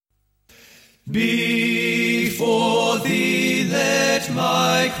Before thee let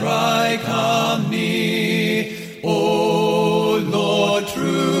my cry come near, O Lord,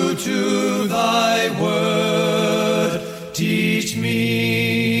 true to thy word, teach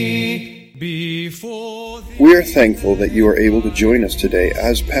me. We are thankful that you are able to join us today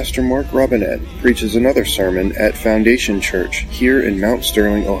as Pastor Mark Robinette preaches another sermon at Foundation Church here in Mount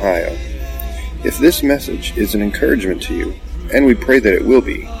Sterling, Ohio. If this message is an encouragement to you, and we pray that it will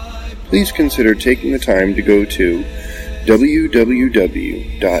be, please consider taking the time to go to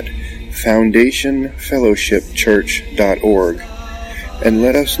www.foundationfellowshipchurch.org and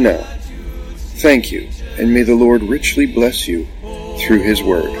let us know. Thank you, and may the Lord richly bless you through His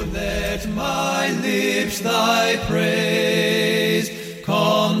Word. Let my lips thy praise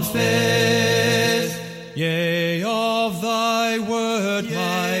confess. Yea, of thy word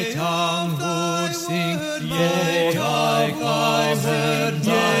my tongue would sing. Yea, of thy word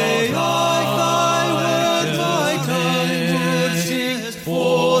my tongue would sing.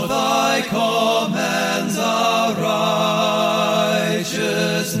 For thy commands are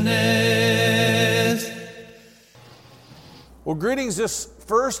righteousness. Well, greetings this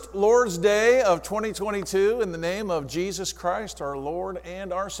first Lord's Day of 2022 in the name of Jesus Christ, our Lord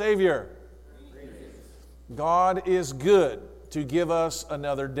and our Savior. God is good to give us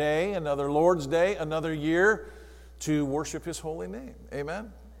another day, another Lord's Day, another year to worship His holy name.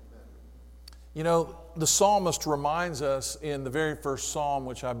 Amen? You know, the psalmist reminds us in the very first psalm,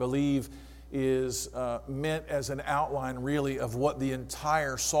 which I believe is meant as an outline really of what the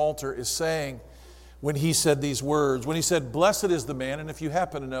entire Psalter is saying when he said these words. When he said, "Blessed is the man," and if you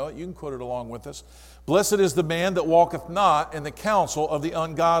happen to know it, you can quote it along with us. "Blessed is the man that walketh not in the counsel of the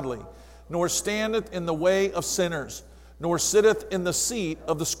ungodly, nor standeth in the way of sinners, nor sitteth in the seat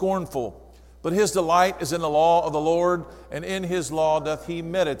of the scornful. But his delight is in the law of the Lord, and in his law doth he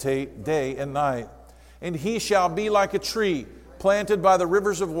meditate day and night. And he shall be like a tree planted by the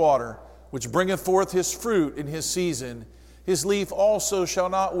rivers of water, which bringeth forth his fruit in his season. His leaf also shall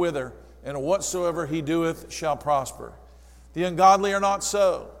not wither, and whatsoever he doeth shall prosper. The ungodly are not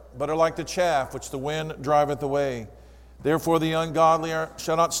so, but are like the chaff which the wind driveth away. Therefore the ungodly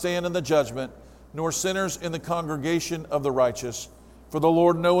shall not stand in the judgment, nor sinners in the congregation of the righteous. For the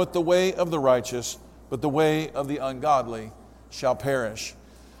Lord knoweth the way of the righteous, but the way of the ungodly shall perish."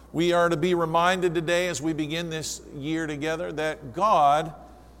 We are to be reminded today as we begin this year together that God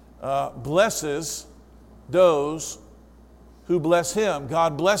blesses those who bless Him.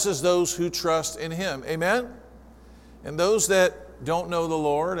 God blesses those who trust in Him. Amen? And those that don't know the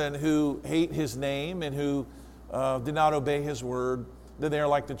Lord and who hate His name and who did not obey His word, then they are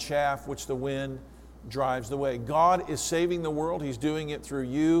like the chaff which the wind drives away. God is saving the world. He's doing it through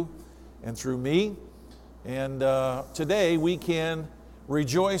you and through me. And today we can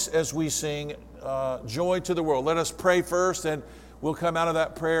rejoice as we sing Joy to the World. Let us pray first, and we'll come out of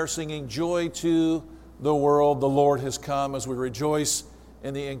that prayer singing Joy to the World. The Lord has come, as we rejoice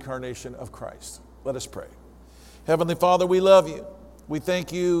in the incarnation of Christ. Let us pray. Heavenly Father, we love you. We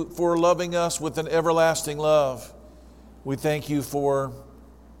thank you for loving us with an everlasting love. We thank you for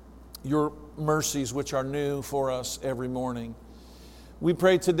your mercies which are new for us every morning. We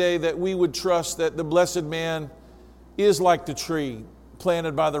pray today that we would trust that the blessed man is like the tree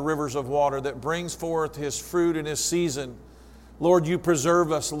planted by the rivers of water that brings forth his fruit in his season. Lord, you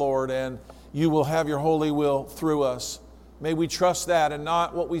preserve us, Lord, and you will have your holy will through us. May we trust that and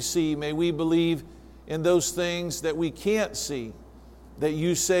not what we see. May we believe in those things that we can't see, that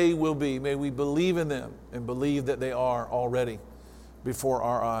you say will be. May we believe in them and believe that they are already before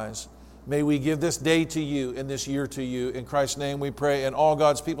our eyes. May we give this day to you and this year to you. In Christ's name we pray. And all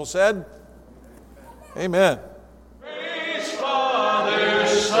God's people said, Amen. Praise Father,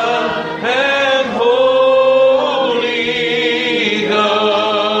 Son, and Holy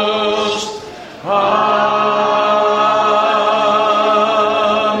Ghost. Amen.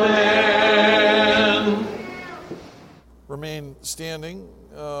 Remain standing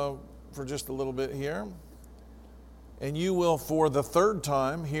for just a little bit here. And you will, for the third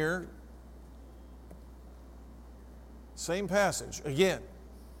time, hear same passage again.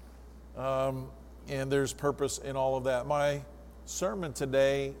 And there's purpose in all of that. My sermon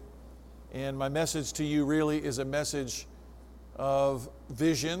today and my message to you really is a message of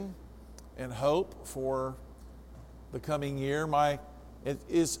vision and hope for the coming year. It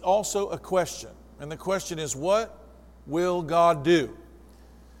is also a question. And the question is, what will God do?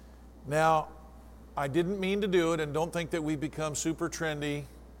 Now, I didn't mean to do it, and don't think that we become super trendy.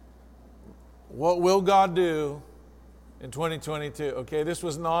 What will God do in 2022? Okay, it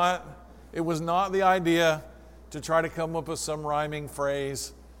was not the idea to try to come up with some rhyming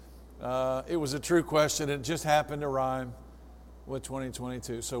phrase. It was a true question. It just happened to rhyme with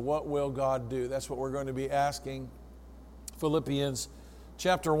 2022. So what will God do? That's what we're going to be asking. Philippians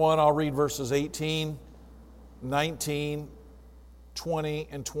chapter 1, I'll read verses 18, 19, 20,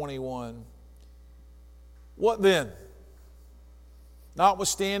 and 21. What then?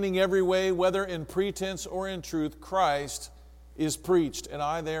 Notwithstanding every way, whether in pretense or in truth, Christ is preached, and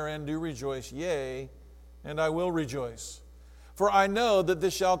I therein do rejoice, yea, and I will rejoice. For I know that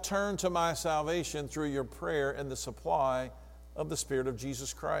this shall turn to my salvation through your prayer and the supply of the Spirit of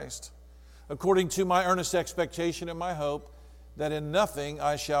Jesus Christ, according to my earnest expectation and my hope, that in nothing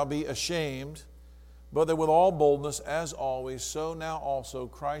I shall be ashamed, but that with all boldness, as always, so now also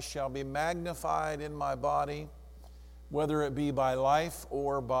Christ shall be magnified in my body, whether it be by life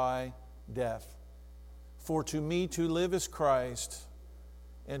or by death. For to me to live is Christ,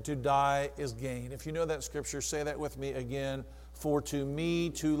 and to die is gain. If you know that scripture, say that with me again. For to me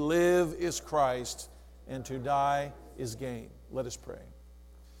to live is Christ, and to die is gain. Let us pray.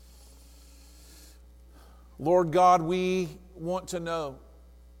 Lord God, we want to know,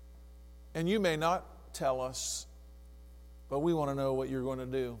 and you may not tell us, but we want to know what you're going to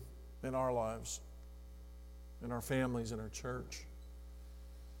do in our lives, in our families, in our church.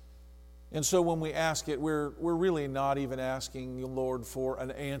 And so when we ask it, we're really not even asking you, Lord, for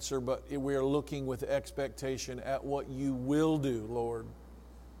an answer, but we're looking with expectation at what you will do, Lord.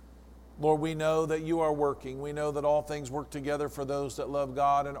 Lord, we know that you are working. We know that all things work together for those that love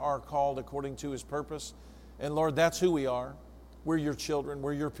God and are called according to his purpose. And Lord, that's who we are. We're your children.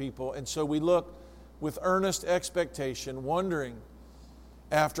 We're your people. And so we look with earnest expectation, wondering,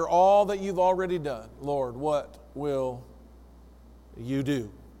 after all that you've already done, Lord, what will you do?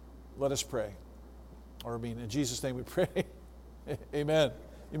 Let us pray. In Jesus' name we pray. Amen.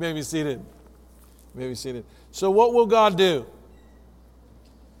 You may be seated. You may be seated. So what will God do?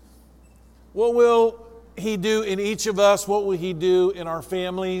 What will he do in each of us? What will he do in our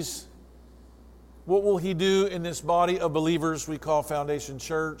families? What will he do in this body of believers we call Foundation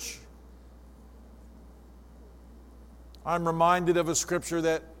Church? I'm reminded of a scripture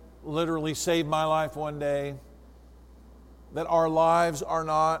that literally saved my life one day, that our lives are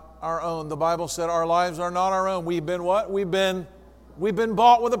not our own. The Bible said our lives are not our own. We've been what? We've been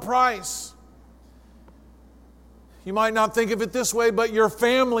bought with a price. You might not think of it this way, but your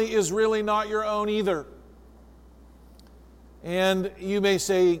family is really not your own either. And you may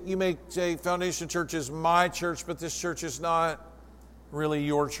say, Foundation Church is my church, but this church is not really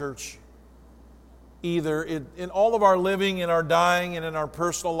your church either. In all of our living, in our dying, and in our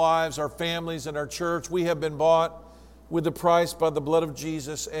personal lives, our families, and our church, we have been bought with the price by the blood of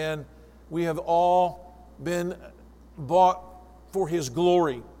Jesus, and we have all been bought for his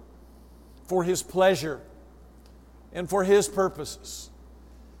glory, for his pleasure, and for his purposes.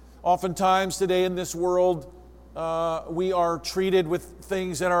 Oftentimes today in this world, we are treated with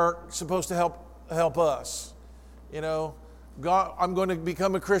things that are supposed to help us. You know, God, I'm going to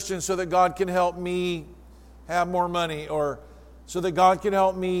become a Christian so that God can help me have more money, or so that God can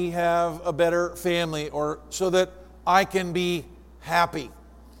help me have a better family, or so that I can be happy.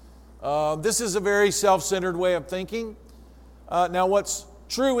 This is a very self-centered way of thinking. Now, what's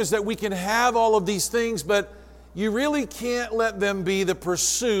true is that we can have all of these things, but you really can't let them be the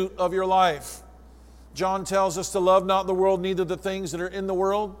pursuit of your life. John tells us to love not the world, neither the things that are in the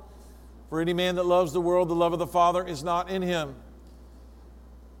world. For any man that loves the world, the love of the Father is not in him.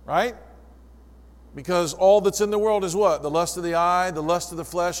 Right? Because all that's in the world is what? The lust of the eye, the lust of the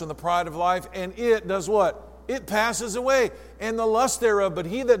flesh, and the pride of life. And it does what? It passes away, and the lust thereof. But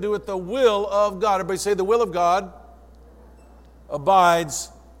he that doeth the will of God, everybody say, the will of God abides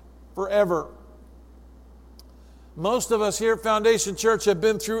forever. Most of us here at Foundation Church have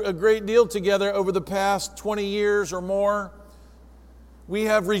been through a great deal together over the past 20 years or more. We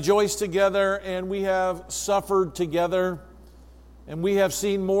have rejoiced together, and we have suffered together, and we have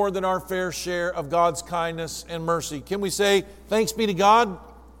seen more than our fair share of God's kindness and mercy. Can we say, thanks be to God?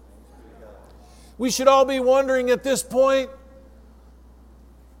 We should all be wondering at this point,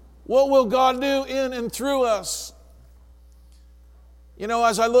 what will God do in and through us? You know,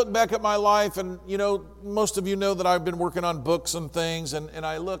 as I look back at my life, and, you know, most of you know that I've been working on books and things, and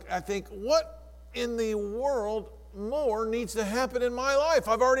I think, what in the world more needs to happen in my life?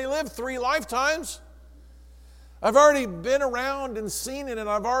 I've already lived 3 lifetimes. I've already been around and seen it, and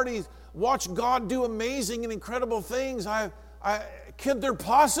I've already watched God do amazing and incredible things. Could there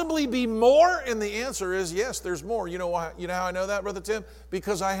possibly be more? And the answer is yes, there's more. You know how I know that, Brother Tim?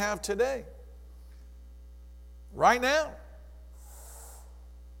 Because I have today. Right now.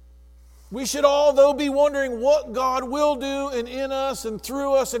 We should all, though, be wondering what God will do in us and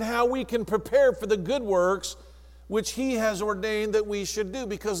through us and how we can prepare for the good works which He has ordained that we should do.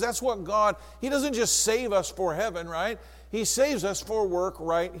 Because that's what God, He doesn't just save us for heaven, right? He saves us for work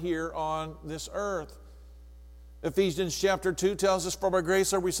right here on this earth. Ephesians chapter 2 tells us, for by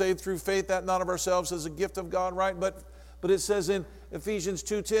grace are we saved through faith, that not of ourselves as a gift of God, right? But it says in Ephesians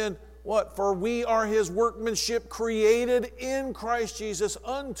 2:10, what? For we are His workmanship, created in Christ Jesus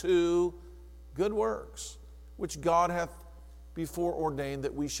unto good works, which God hath before ordained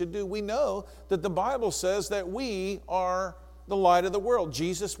that we should do. We know that the Bible says that we are the light of the world.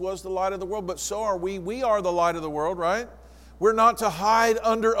 Jesus was the light of the world, but so are we. We are the light of the world, right? We're not to hide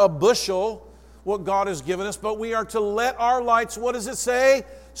under a bushel what God has given us, but we are to let our lights, what does it say?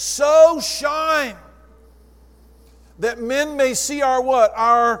 So shine that men may see our what?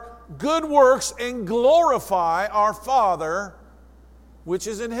 Our good works and glorify our Father which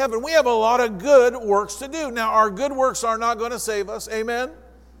is in heaven. We have a lot of good works to do. Now, our good works are not going to save us. Amen?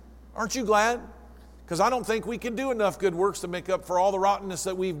 Aren't you glad? Because I don't think we can do enough good works to make up for all the rottenness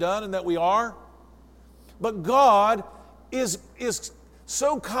that we've done and that we are. But God is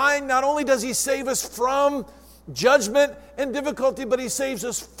so kind. Not only does He save us from judgment and difficulty, but He saves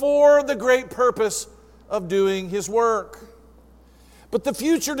us for the great purpose of doing His work. But the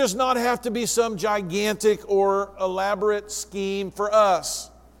future does not have to be some gigantic or elaborate scheme for us.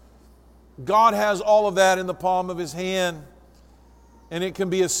 God has all of that in the palm of His hand. And it can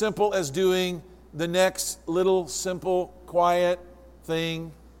be as simple as doing the next little simple, quiet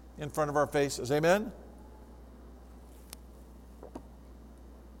thing in front of our faces. Amen?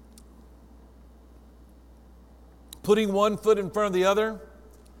 Putting one foot in front of the other.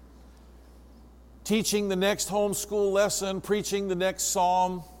 Teaching the next homeschool lesson, preaching the next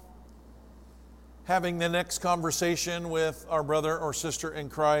psalm, having the next conversation with our brother or sister in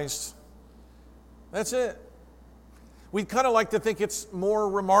Christ. That's it. We kind of like to think it's more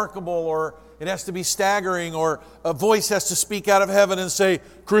remarkable, or it has to be staggering, or a voice has to speak out of heaven and say,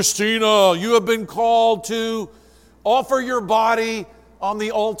 Christina, you have been called to offer your body on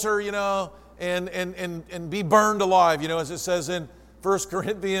the altar, and be burned alive, as it says in 1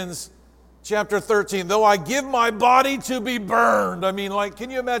 Corinthians Chapter 13, though I give my body to be burned.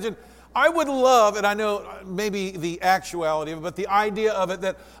 Can you imagine? I would love, and I know maybe the actuality of it, but the idea of it,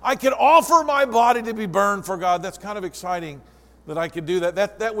 that I could offer my body to be burned for God. That's kind of exciting that I could do that.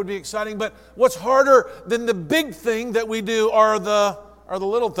 That would be exciting. But what's harder than the big thing that we do are the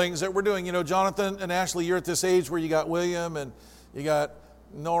little things that we're doing. Jonathan and Ashley, you're at this age where you got William, and you got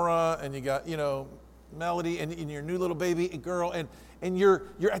Nora, and you got, Melody, and your new little baby girl, and you're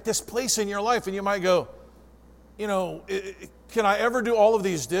at this place in your life, and you might go, can I ever do all of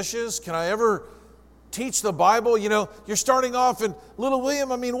these dishes? Can I ever teach the Bible? You're starting off, and little William,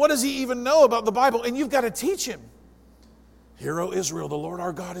 what does he even know about the Bible? And you've got to teach him. Hear, O Israel, the Lord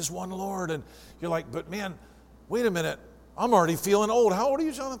our God is one Lord. And you're like, but man, wait a minute. I'm already feeling old. How old are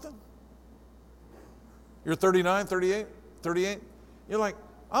you, Jonathan? You're 39, 38, 38? You're like,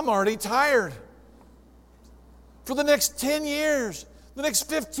 I'm already tired. For the next 10 years, the next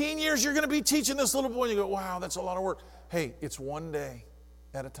 15 years, you're going to be teaching this little boy. And you go, wow, that's a lot of work. Hey, it's one day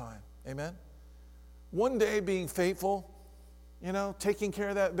at a time. Amen? One day being faithful, taking care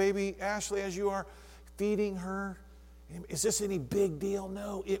of that baby, Ashley, as you are, feeding her. Is this any big deal?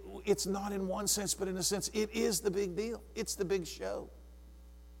 No, it's not in one sense, but in a sense, it is the big deal. It's the big show.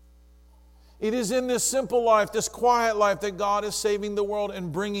 It is in this simple life, this quiet life, that God is saving the world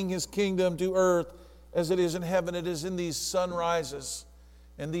and bringing His kingdom to earth as it is in heaven. It is in these sunrises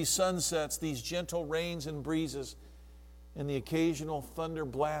and these sunsets, these gentle rains and breezes, and the occasional thunder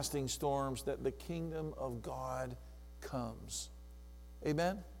blasting storms that the kingdom of God comes.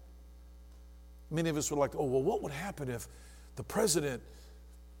 Amen? Many of us would like to, what would happen if the president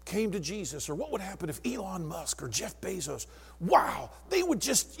came to Jesus? Or what would happen if Elon Musk or Jeff Bezos, wow, they would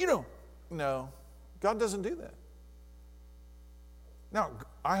just, No, God doesn't do that. Now,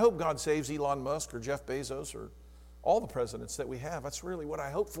 I hope God saves Elon Musk or Jeff Bezos or all the presidents that we have. That's really what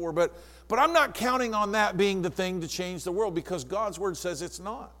I hope for. But I'm not counting on that being the thing to change the world, because God's word says it's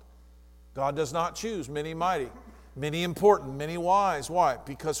not. God does not choose many mighty, many important, many wise. Why?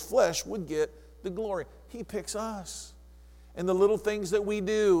 Because flesh would get the glory. He picks us. And the little things that we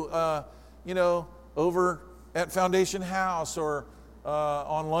do, over at Foundation House, or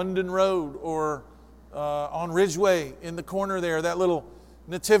on London Road, or on Ridgeway in the corner there, that little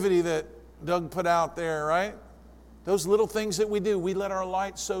nativity that Doug put out there, right? Those little things that we do, we let our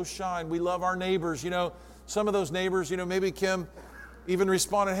light so shine. We love our neighbors. Some of those neighbors, maybe Kim, even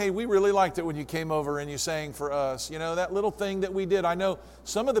responded, hey, we really liked it when you came over and you sang for us. You know, that little thing that we did. I know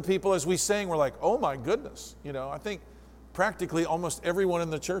some of the people as we sang were like, oh my goodness. You know, I think practically almost everyone in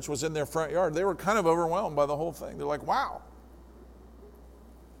the church was in their front yard. They were kind of overwhelmed by the whole thing. They're like, wow.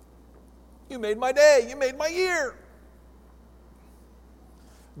 You made my day. You made my year.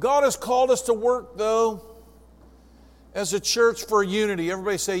 God has called us to work, though, as a church for unity.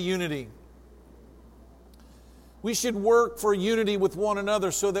 Everybody say unity. We should work for unity with one another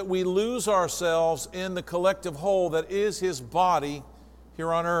so that we lose ourselves in the collective whole that is His body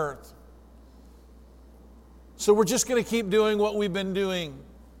here on earth. So we're just going to keep doing what we've been doing.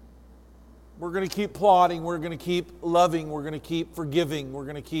 We're going to keep plotting. We're going to keep loving. We're going to keep forgiving. We're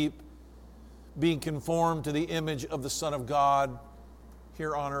going to keep being conformed to the image of the Son of God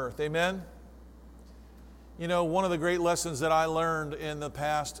here on earth. Amen? You know, one of the great lessons that I learned in the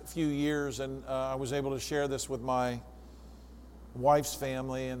past few years, and I was able to share this with my wife's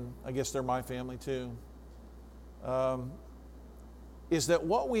family, and I guess they're my family too, is that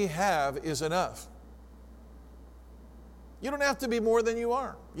what we have is enough. You don't have to be more than you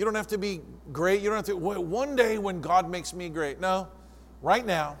are. You don't have to be great. You don't have to, one day when God makes me great. No, right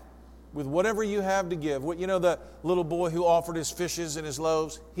now, with whatever you have to give. You know the little boy who offered his fishes and his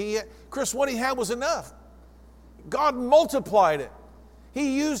loaves? Chris, what he had was enough. God multiplied it.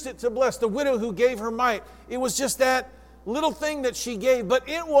 He used it to bless the widow who gave her mite. It was just that little thing that she gave, but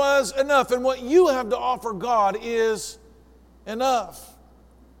it was enough. And what you have to offer God is enough.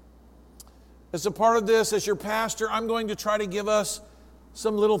 As a part of this, as your pastor, I'm going to try to give us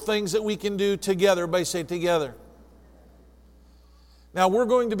some little things that we can do together. Everybody say together. Now, we're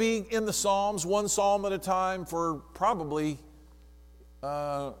going to be in the Psalms, one psalm at a time, for probably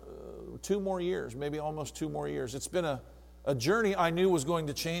 2 more years, maybe almost 2 more years. It's been a journey I knew was going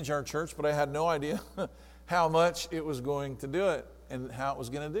to change our church, but I had no idea how much it was going to do it and how it was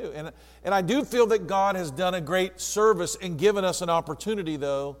going to do. And I do feel that God has done a great service and given us an opportunity,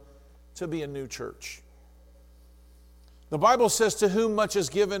 though, to be a new church. The Bible says, to whom much is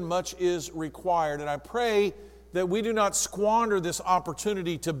given, much is required. And I pray that we do not squander this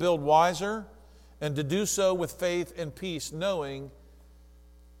opportunity to build wiser and to do so with faith and peace, knowing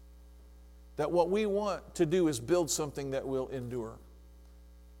that what we want to do is build something that will endure.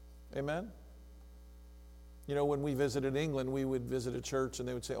 Amen? You know, when we visited England, we would visit a church and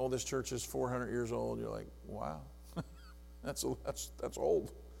they would say, oh, this church is 400 years old. You're like, wow, that's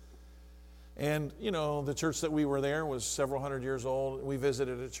old. And, you know, the church that we were there was several hundred years old. We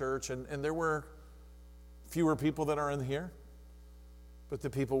visited a church and there were fewer people that are in here, but the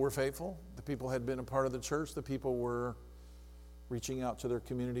people were faithful. The people had been a part of the church. The people were reaching out to their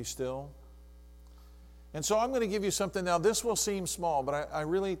community still. And so I'm going to give you something. Now, this will seem small, but I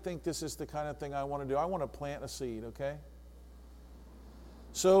really think this is the kind of thing I want to do. I want to plant a seed, okay?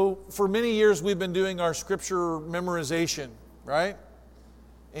 So for many years, we've been doing our scripture memorization, right?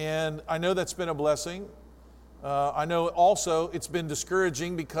 And I know that's been a blessing. I know also it's been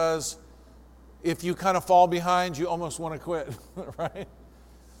discouraging because if you kind of fall behind, you almost want to quit, right?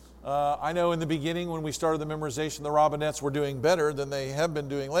 I know in the beginning when we started the memorization, the Robinettes were doing better than they have been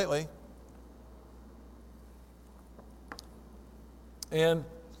doing lately. And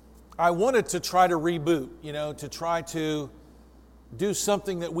I wanted to try to reboot, you know, to try to do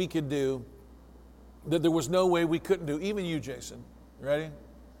something that we could do that there was no way we couldn't do. Even you, Jason. Ready?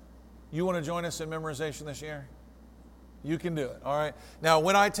 You want to join us in memorization this year? You can do it, all right? Now,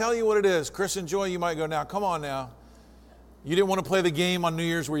 when I tell you what it is, Chris and Joy, you might go, now, come on now. You didn't want to play the game on New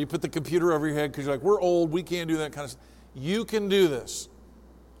Year's where you put the computer over your head because you're like, we're old, we can't do that kind of stuff. You can do this.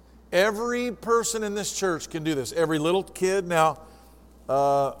 Every person in this church can do this. Every little kid. Now,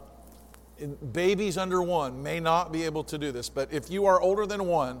 babies under 1 may not be able to do this, but if you are older than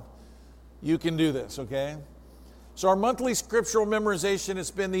 1, you can do this, okay? So our monthly scriptural memorization,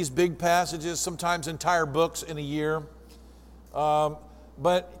 it's been these big passages, sometimes entire books in a year.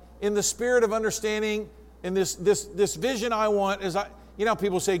 But in the spirit of understanding, in this vision I want is, you know,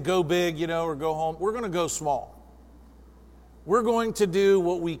 people say go big, you know, or go home. We're going to go small. We're going to do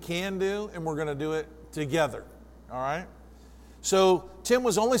what we can do, and we're going to do it together, all right? So Tim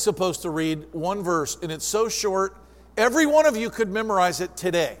was only supposed to read 1 verse, and it's so short, every one of you could memorize it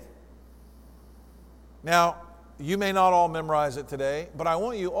today. Now, you may not all memorize it today, but I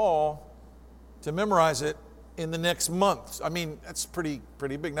want you all to memorize it in the next month. I mean, that's pretty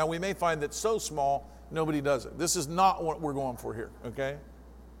big. Now, we may find that so small, nobody does it. This is not what we're going for here, okay?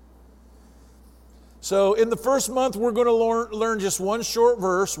 So in the first month, we're going to learn just 1 short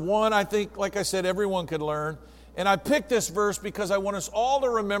verse. 1, I think, like I said, everyone could learn. And I picked this verse because I want us all to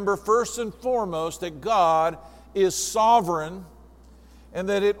remember, first and foremost, that God is sovereign and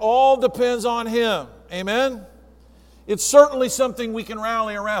that it all depends on Him. Amen? It's certainly something we can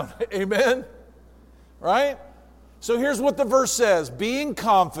rally around. Amen? Right? So here's what the verse says. Being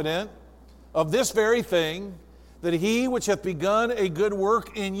confident of this very thing, that He which hath begun a good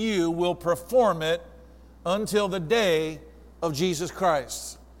work in you will perform it until the day of Jesus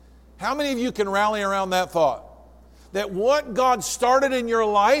Christ. How many of you can rally around that thought? That what God started in your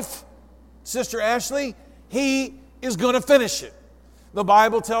life, Sister Ashley, He is going to finish it. The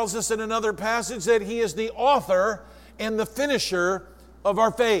Bible tells us in another passage that He is the author and the finisher of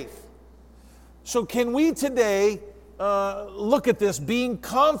our faith. So can we today look at this, being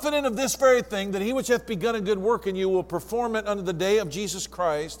confident of this very thing, that He which hath begun a good work in you will perform it unto the day of Jesus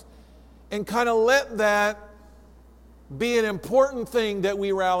Christ, and kind of let that be an important thing that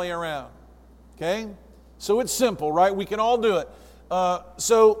we rally around. Okay? So it's simple, right? We can all do it.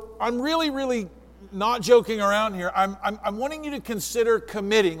 So I'm really not joking around here. I'm wanting you to consider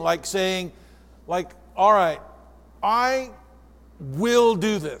committing, like saying, like, all right, I will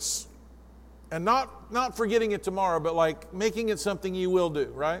do this. And not forgetting it tomorrow, but like making it something you will do,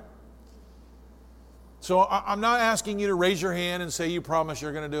 right? So I'm not asking you to raise your hand and say you promise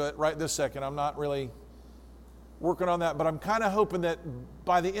you're going to do it right this second. I'm not really working on that, but I'm kind of hoping that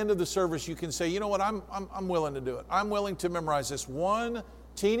by the end of the service you can say, you know what, I'm willing to do it. I'm willing to memorize this one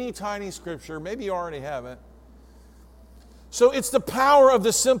teeny tiny scripture. Maybe you already have it. So it's the power of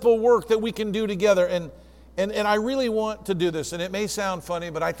the simple work that we can do together. And I really want to do this, and it may sound funny,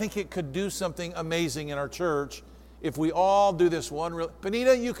 but I think it could do something amazing in our church if we all do this one.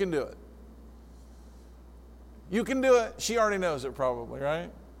 Benita, you can do it. You can do it. She already knows it probably, right?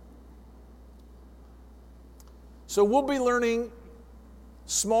 So we'll be learning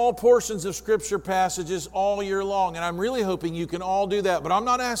small portions of Scripture passages all year long, and I'm really hoping you can all do that. But I'm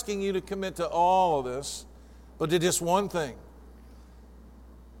not asking you to commit to all of this, but to just one thing.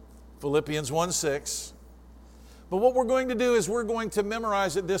 Philippians 1:6. But what we're going to do is we're going to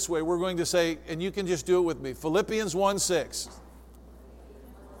memorize it this way. We're going to say, and you can just do it with me, Philippians 1:6.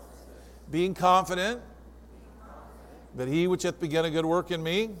 Being confident that He which hath begun a good work in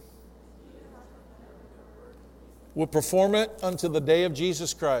me will perform it unto the day of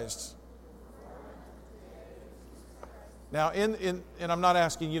Jesus Christ. Now, and I'm not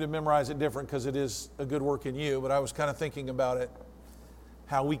asking you to memorize it different because it is a good work in you, but I was kind of thinking about it,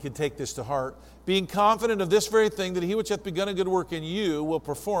 how we could take this to heart. Being confident of this very thing, that He which hath begun a good work in you will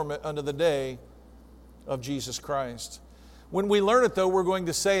perform it unto the day of Jesus Christ. When we learn it, though, we're going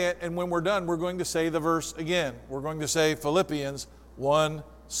to say it, and when we're done, we're going to say the verse again. We're going to say Philippians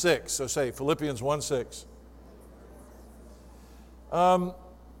 1:6. So say Philippians 1:6.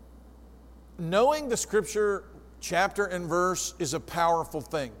 Knowing the Scripture chapter and verse is a powerful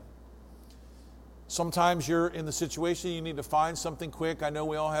thing. Sometimes you're in the situation you need to find something quick. I know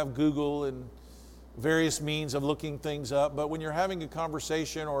we all have Google and various means of looking things up, but when you're having a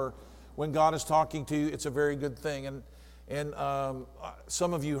conversation or when God is talking to you, it's a very good thing. And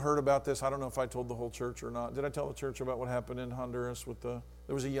some of you heard about this. I don't know if I told the whole church or not. Did I tell the church about what happened in Honduras there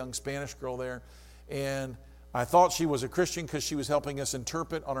was a young Spanish girl there, and I thought she was a Christian because she was helping us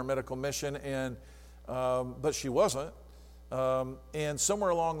interpret on our medical mission, but she wasn't. And somewhere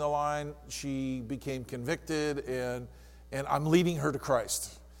along the line, she became convicted, and I'm leading her to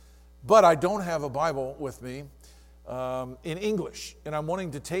Christ. But I don't have a Bible with me in English, and I'm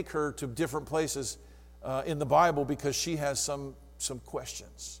wanting to take her to different places in the Bible because she has some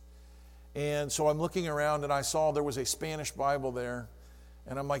questions. And so I'm looking around, and I saw there was a Spanish Bible there,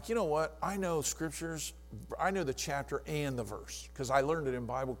 and I'm like, you know what? I know Scriptures. I know the chapter and the verse because I learned it in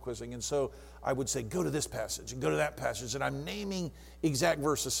Bible quizzing. And so I would say, go to this passage and go to that passage. And I'm naming exact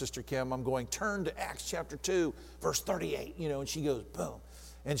verses, Sister Kim. I'm going, turn to Acts chapter 2, verse 38, and she goes, boom.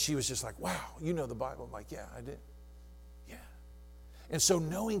 And she was just like, wow, you know the Bible. I'm like, yeah, I did. Yeah. And so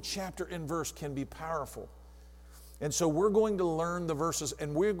knowing chapter and verse can be powerful. And so we're going to learn the verses,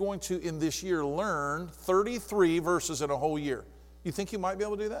 and we're going to, in this year, learn 33 verses in a whole year. You think you might be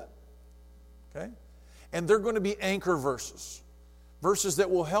able to do that? Okay. And they're going to be anchor verses. Verses that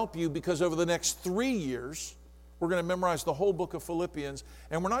will help you because over the next 3 years, we're going to memorize the whole book of Philippians.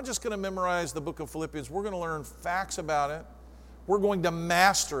 And we're not just going to memorize the book of Philippians. We're going to learn facts about it. We're going to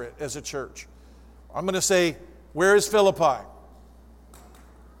master it as a church. I'm going to say, where is Philippi?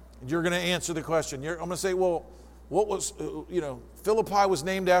 You're going to answer the question. I'm going to say, well, what was, Philippi was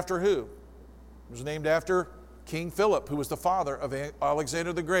named after who? It was named after King Philip, who was the father of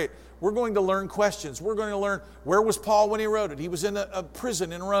Alexander the Great. We're going to learn questions. We're going to learn, where was Paul when he wrote it? He was in a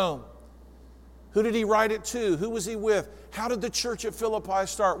prison in Rome. Who did he write it to? Who was he with? How did the church at Philippi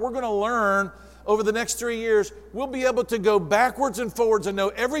start? We're going to learn over the next 3 years, we'll be able to go backwards and forwards and know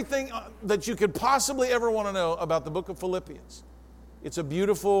everything that you could possibly ever want to know about the book of Philippians. It's a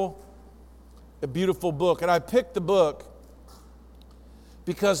beautiful book. And I picked the book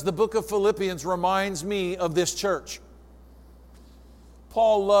because the book of Philippians reminds me of this church.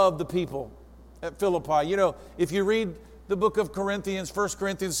 Paul loved the people at Philippi. You know, if you read the book of Corinthians, 1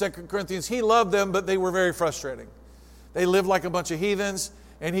 Corinthians, 2 Corinthians, he loved them, but they were very frustrating. They lived like a bunch of heathens,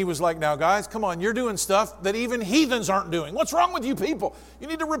 and he was like, now guys, come on, you're doing stuff that even heathens aren't doing. What's wrong with you people? You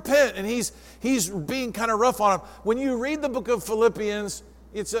need to repent. And he's being kind of rough on them. When you read the book of Philippians,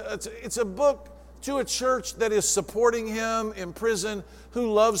 it's a book to a church that is supporting him in prison,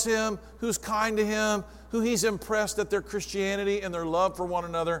 who loves him, who's kind to him, who he's impressed at their Christianity and their love for one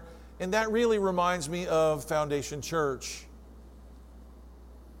another. And that really reminds me of Foundation Church.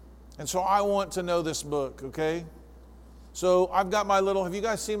 And so I want to know this book, okay? So I've got my little, have you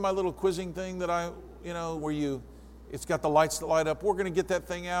guys seen my little quizzing thing that it's got the lights that light up. We're going to get that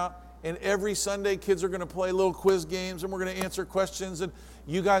thing out. And every Sunday, kids are going to play little quiz games, and we're going to answer questions. And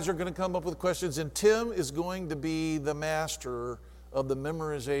you guys are going to come up with questions. And Tim is going to be the master of the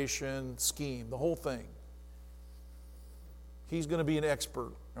memorization scheme, the whole thing. He's going to be an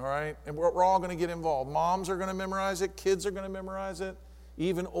expert, all right? And we're all going to get involved. Moms are going to memorize it. Kids are going to memorize it.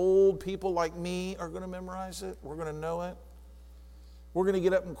 Even old people like me are going to memorize it. We're going to know it. We're going to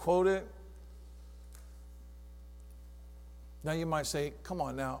get up and quote it. Now you might say, come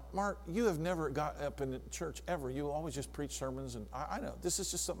on now, Mark, you have never got up in church ever. You always just preach sermons. And I know, this is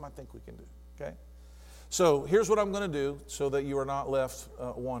just something I think we can do, okay? So here's what I'm going to do so that you are not left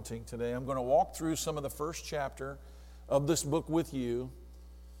wanting today. I'm going to walk through some of the first chapter of this book with you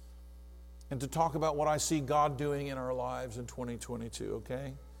and to talk about what I see God doing in our lives in 2022,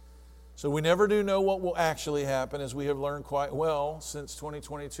 okay? So we never do know what will actually happen, as we have learned quite well since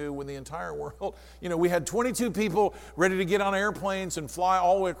 2022 when the entire world, we had 22 people ready to get on airplanes and fly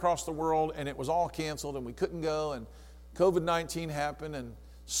all the way across the world, and it was all canceled and we couldn't go, and COVID-19 happened, and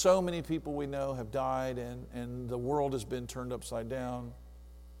so many people we know have died, and the world has been turned upside down.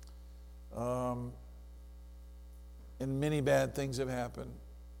 And many bad things have happened.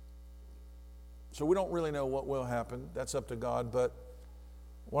 So we don't really know what will happen. That's up to God, but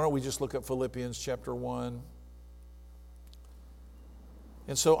why don't we just look at Philippians chapter 1.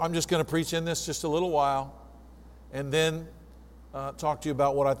 And so I'm just going to preach in this just a little while and then talk to you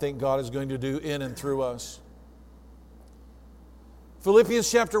about what I think God is going to do in and through us.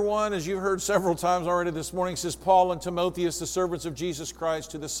 Philippians chapter 1, as you've heard several times already this morning, says, Paul and Timotheus, the servants of Jesus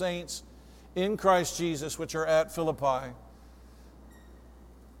Christ, to the saints in Christ Jesus, which are at Philippi.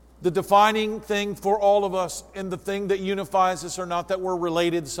 The defining thing for all of us and the thing that unifies us are not that we're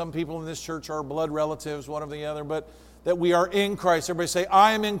related. Some people in this church are blood relatives, one or the other, but that we are in Christ. Everybody say,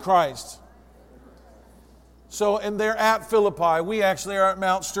 I am in Christ. So, and they're at Philippi. We actually are at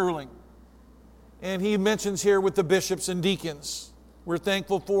Mount Sterling. And he mentions here with the bishops and deacons. We're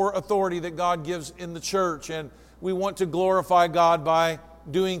thankful for authority that God gives in the church, and we want to glorify God by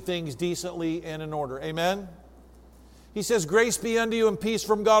doing things decently and in order. Amen? He says, grace be unto you and peace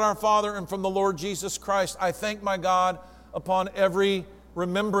from God our Father and from the Lord Jesus Christ. I thank my God upon every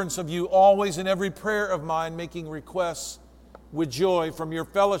remembrance of you, always in every prayer of mine, making requests with joy from your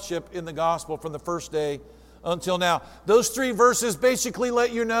fellowship in the gospel from the first day until now. Those 3 verses basically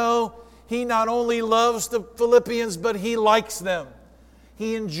let you know he not only loves the Philippians, but he likes them.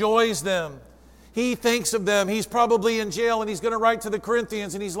 He enjoys them. He thinks of them. He's probably in jail and he's going to write to the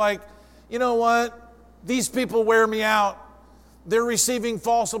Corinthians and he's like, you know what? These people wear me out. They're receiving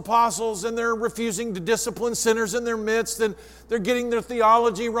false apostles and they're refusing to discipline sinners in their midst and they're getting their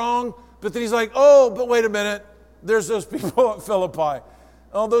theology wrong. But then he's like, oh, but wait a minute. There's those people at Philippi.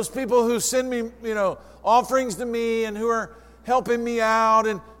 Oh, those people who send me, offerings to me and who are helping me out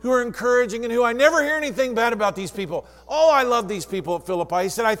and who are encouraging and who I never hear anything bad about these people. Oh, I love these people at Philippi. He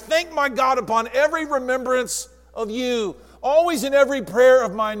said, I thank my God upon every remembrance of you, always in every prayer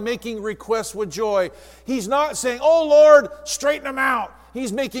of mine, making requests with joy. He's not saying, oh, Lord, straighten them out.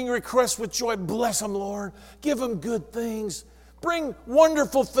 He's making requests with joy. Bless them, Lord. Give them good things. Bring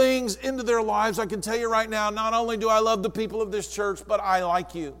wonderful things into their lives. I can tell you right now, not only do I love the people of this church, but I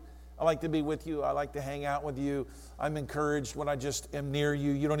like you. I like to be with you. I like to hang out with you. I'm encouraged when I just am near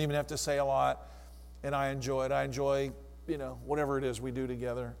you. You don't even have to say a lot. And I enjoy it. I enjoy, whatever it is we do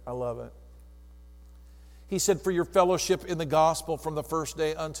together. I love it. He said, for your fellowship in the gospel from the first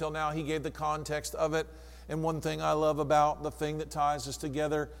day until now. He gave the context of it. And one thing I love about the thing that ties us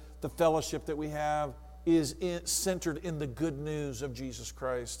together, the fellowship that we have, is centered in the good news of Jesus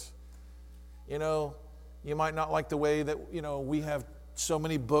Christ. You might not like the way that, we have so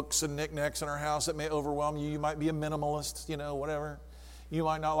many books and knickknacks in our house that may overwhelm you. You might be a minimalist, whatever. You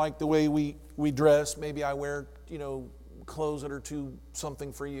might not like the way we dress. Maybe I wear, clothes that are too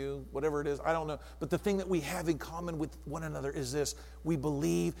something for you, whatever it is, I don't know. But the thing that we have in common with one another is this. We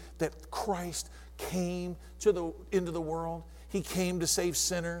believe that Christ came into the world. He came to save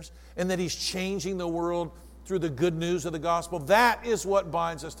sinners, and that He's changing the world through the good news of the gospel. That is what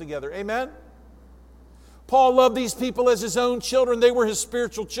binds us together. Amen? Paul loved these people as his own children. They were his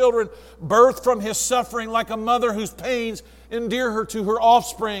spiritual children, birthed from his suffering like a mother whose pains endear her to her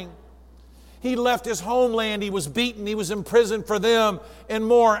offspring. He left his homeland. He was beaten. He was imprisoned for them and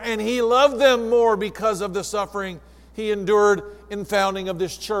more. And he loved them more because of the suffering he endured in founding of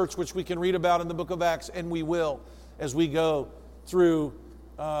this church, which we can read about in the book of Acts, and we will as we go through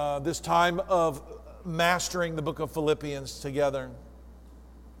this time of mastering the book of Philippians together.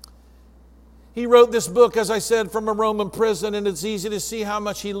 He wrote this book, as I said, from a Roman prison, and it's easy to see how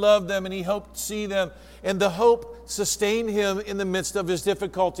much he loved them and he hoped to see them. And the hope sustained him in the midst of his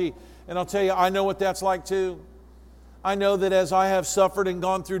difficulty. And I'll tell you, I know what that's like too. I know that as I have suffered and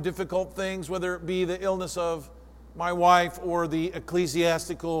gone through difficult things, whether it be the illness of my wife or the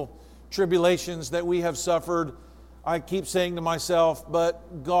ecclesiastical tribulations that we have suffered, I keep saying to myself,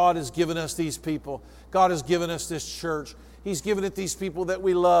 but God has given us these people. God has given us this church. He's given it these people that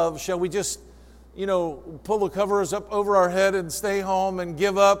we love. Shall we just, pull the covers up over our head and stay home and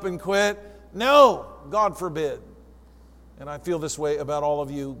give up and quit? No, God forbid. And I feel this way about all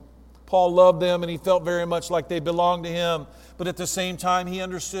of you. Paul loved them, and he felt very much like they belonged to him. But at the same time, he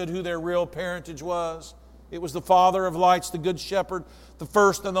understood who their real parentage was. It was the Father of lights, the Good Shepherd, the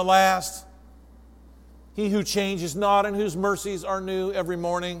first and the last. He who changes not and whose mercies are new every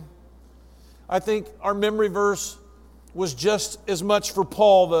morning. I think our memory verse was just as much for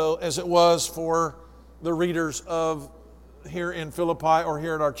Paul, though, as it was for the readers of here in Philippi or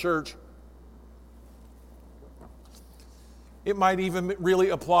here at our church. It might even really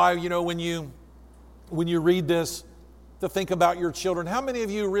apply, when you read this, to think about your children. How many of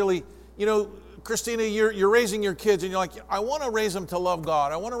you really, Christina, you're raising your kids and you're like, I want to raise them to love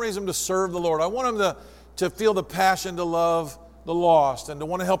God. I want to raise them to serve the Lord. I want them to feel the passion to love the lost and to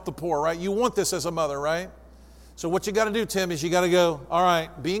want to help the poor, right? You want this as a mother, right? So what you got to do, Tim, is you got to go, all right,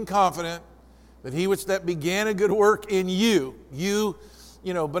 being confident that He which that began a good work in you,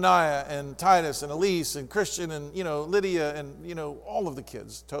 Benaiah and Titus and Elise and Christian and, Lydia and, all of the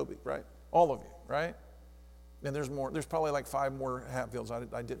kids, Toby, right? All of you, right? And there's more. There's probably like 5 more Hatfields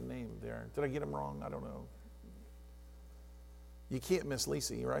I didn't name there. Did I get them wrong? I don't know. You can't miss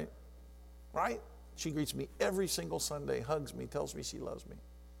Lacey, right? Right? She greets me every single Sunday, hugs me, tells me she loves me.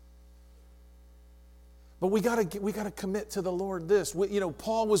 But we got to commit to the Lord this.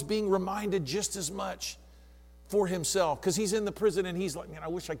 Paul was being reminded just as much for himself, because he's in the prison and he's like, man, I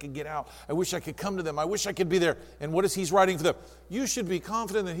wish I could get out. I wish I could come to them. I wish I could be there. And what is he's writing for them? You should be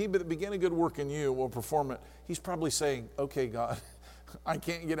confident that He that began a good work in you will perform it. He's probably saying, okay, God, I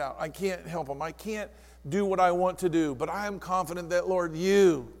can't get out. I can't help them. I can't do what I want to do. But I am confident that, Lord,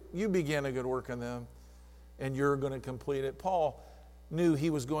 you began a good work in them and you're going to complete it. Paul knew he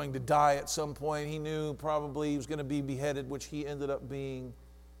was going to die at some point. He knew probably he was going to be beheaded, which he ended up being.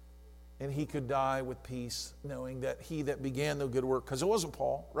 And he could die with peace, knowing that He that began the good work, because it wasn't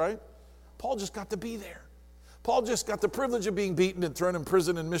Paul, right? Paul just got to be there. Paul just got the privilege of being beaten and thrown in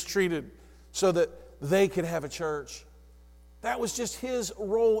prison and mistreated so that they could have a church. That was just his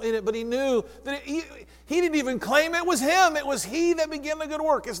role in it. But he knew that he didn't even claim it was him. It was He that began the good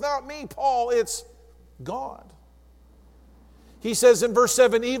work. It's not me, Paul. It's God. He says in verse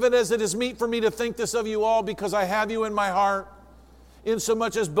 7, even as it is meet for me to think this of you all, because I have you in my heart,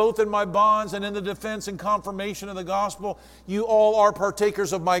 insomuch as both in my bonds and in the defense and confirmation of the gospel, you all are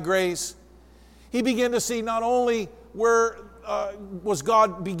partakers of my grace. He began to see not only where was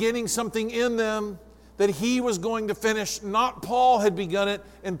God beginning something in them that He was going to finish, not Paul had begun it,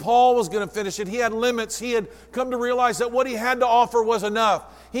 and Paul was going to finish it. He had limits. He had come to realize that what he had to offer was enough.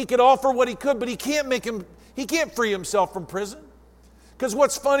 He could offer what he could, but he can't free himself from prison. Because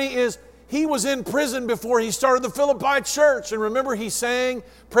what's funny is, he was in prison before he started the Philippi church. And remember, he sang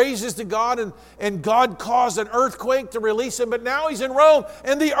praises to God, and God caused an earthquake to release him. But now he's in Rome,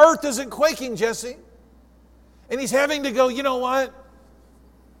 and the earth isn't quaking, Jesse. And he's having to go, you know what?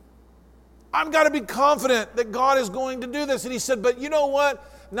 I've got to be confident that God is going to do this. And he said, but you know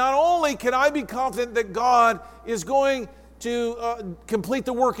what? Not only can I be confident that God is going to complete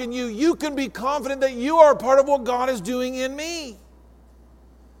the work in you, you can be confident that you are a part of what God is doing in me.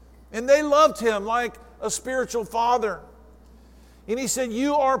 And they loved him like a spiritual father. And he said,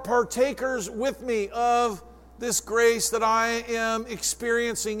 you are partakers with me of this grace that I am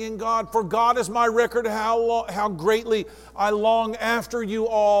experiencing in God. For God is my record how greatly I long after you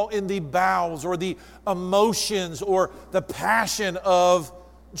all in the bowels or the emotions or the passion of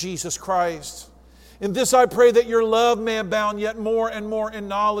Jesus Christ. In this I pray that your love may abound yet more and more in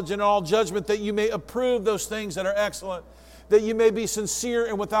knowledge and all judgment, that you may approve those things that are excellent, that you may be sincere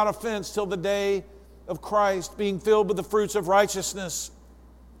and without offense till the day of Christ, being filled with the fruits of righteousness,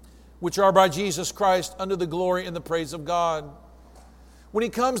 which are by Jesus Christ, unto the glory and the praise of God. When he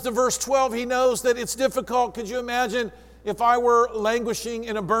comes to verse 12, he knows that it's difficult. Could you imagine if I were languishing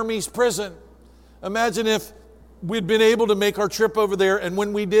in a Burmese prison? Imagine if we'd been able to make our trip over there, and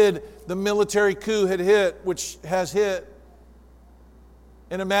when we did, the military coup had hit, which has hit.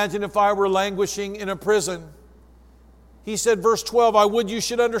 And imagine if I were languishing in a prison. He said, verse 12, I would you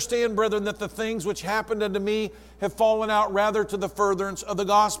should understand, brethren, that the things which happened unto me have fallen out rather to the furtherance of the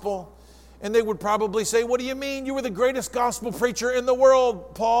gospel. And they would probably say, what do you mean? You were the greatest gospel preacher in the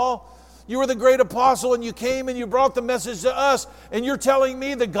world, Paul. You were the great apostle, and you came and you brought the message to us, and you're telling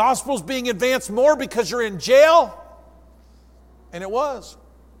me the gospel's being advanced more because you're in jail? And it was.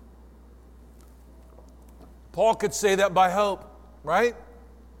 Paul could say that by hope, right?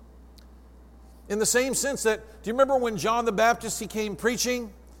 In the same sense that, do you remember when John the Baptist, he came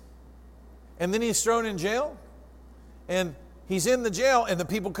preaching and then he's thrown in jail? And he's in the jail and the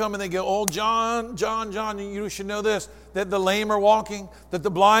people come and they go, oh, John, you should know this, that the lame are walking, that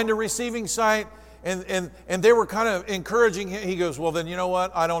the blind are receiving sight. And they were kind of encouraging him. He goes, well, then you know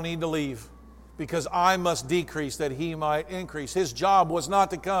what? I don't need to leave because I must decrease that he might increase. His job was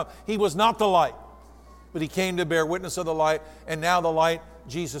not to come. He was not the light, but he came to bear witness of the light. And now the light,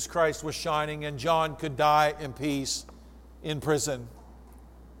 Jesus Christ, was shining, and John could die in peace in prison.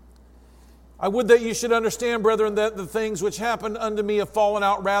 I would that you should understand, brethren, that the things which happened unto me have fallen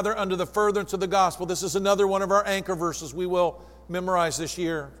out rather unto the furtherance of the gospel. This is another one of our anchor verses we will memorize this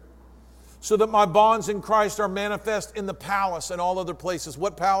year. So that my bonds in Christ are manifest in the palace and all other places.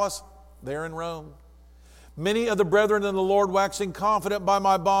 What palace? There in Rome. Many of the brethren in the Lord, waxing confident by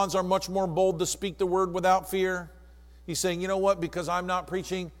my bonds, are much more bold to speak the word without fear. He's saying, you know what? Because I'm not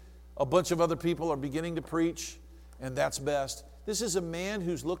preaching, a bunch of other people are beginning to preach, and that's best. This is a man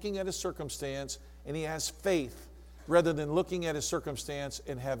who's looking at his circumstance, and he has faith rather than looking at his circumstance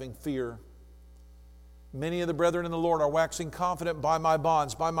and having fear. Many of the brethren in the Lord are waxing confident by my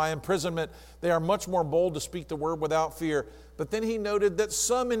bonds, by my imprisonment. They are much more bold to speak the word without fear. But then he noted that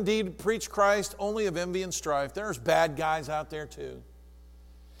some indeed preach Christ only of envy and strife. There's bad guys out there too.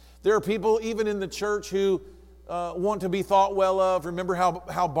 There are people even in the church who want to be thought well of. Remember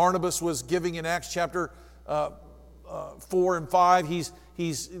how Barnabas was giving in Acts chapter 4 and 5.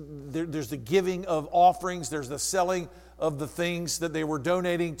 There's the giving of offerings. There's the selling of the things that they were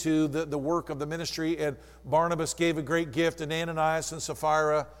donating to the work of the ministry. And Barnabas gave a great gift, and Ananias and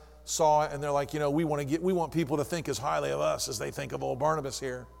Sapphira saw it, and they're like, we want people to think as highly of us as they think of old Barnabas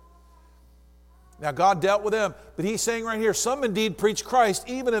here. Now, God dealt with them, but he's saying right here, some indeed preach Christ,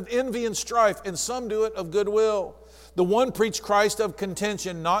 even of envy and strife, and some do it of goodwill. The one preached Christ of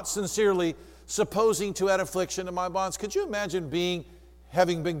contention, not sincerely, supposing to add affliction to my bonds. Could you imagine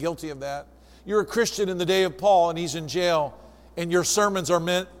having been guilty of that? You're a Christian in the day of Paul, and he's in jail, and your sermons are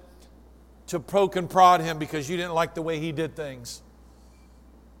meant to poke and prod him because you didn't like the way he did things.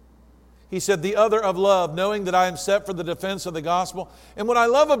 He said, the other of love, knowing that I am set for the defense of the gospel. And what I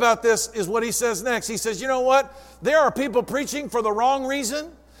love about this is what he says next. He says, you know what? There are people preaching for the wrong reason.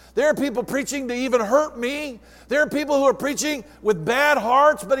 There are people preaching to even hurt me. There are people who are preaching with bad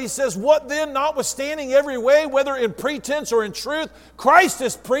hearts. But he says, what then, notwithstanding every way, whether in pretense or in truth, Christ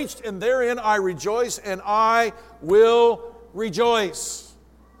is preached, and therein I rejoice, and I will rejoice.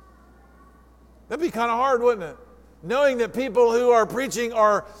 That'd be kind of hard, wouldn't it? Knowing that people who are preaching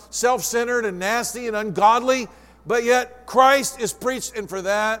are self-centered and nasty and ungodly, but yet Christ is preached, and for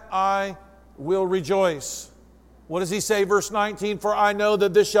that I will rejoice. What does he say? Verse 19, for I know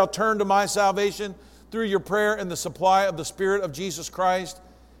that this shall turn to my salvation through your prayer and the supply of the Spirit of Jesus Christ.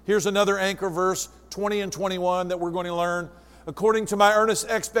 Here's another anchor verse, 20 and 21, that we're going to learn. According to my earnest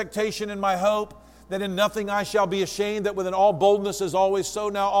expectation and my hope, that in nothing I shall be ashamed, that within all boldness as always, so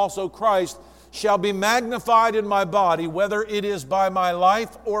now also Christ shall be magnified in my body, whether it is by my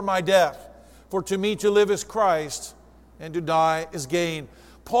life or my death. For to me to live is Christ, and to die is gain.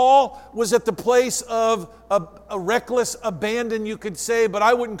 Paul was at the place of a reckless abandon, you could say, but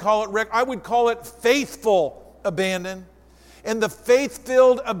I wouldn't call it I would call it faithful abandon. And the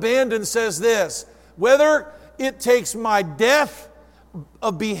faith-filled abandon says this, whether it takes my death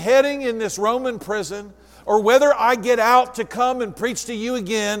of beheading in this Roman prison, or whether I get out to come and preach to you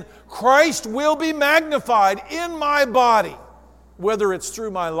again, Christ will be magnified in my body, whether it's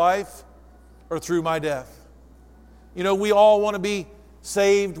through my life or through my death. You know, we all want to be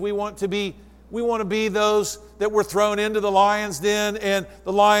saved. We want to be those that were thrown into the lion's den and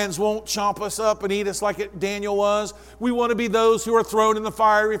the lions won't chomp us up and eat us like Daniel was. We want to be those who are thrown in the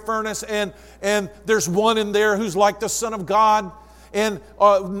fiery furnace and there's one in there who's like the Son of God and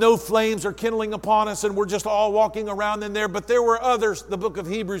no flames are kindling upon us and we're just all walking around in there. But there were others, the book of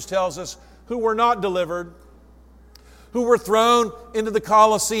Hebrews tells us, who were not delivered, who were thrown into the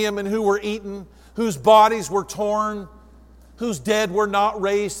Colosseum and who were eaten, whose bodies were torn, whose dead were not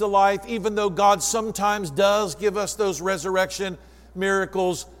raised to life. Even though God sometimes does give us those resurrection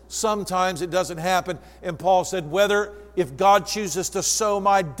miracles, sometimes it doesn't happen. And Paul said, if God chooses to sow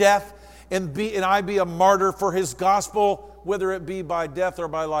my death and I be a martyr for His gospel, whether it be by death or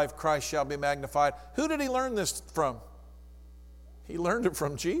by life, Christ shall be magnified. Who did he learn this from? He learned it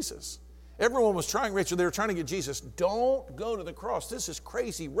from Jesus. Everyone was trying, Rachel, they were trying to get Jesus. Don't go to the cross. This is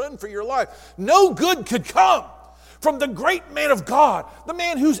crazy. Run for your life. No good could come from the great man of God, the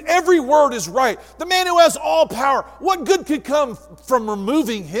man whose every word is right, the man who has all power. What good could come from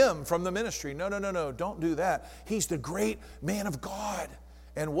removing Him from the ministry? No, don't do that. He's the great man of God.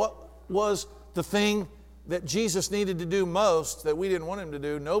 And what was the thing that Jesus needed to do most that we didn't want Him to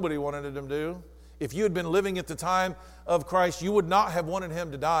do? Nobody wanted Him to do. If you had been living at the time of Christ, you would not have wanted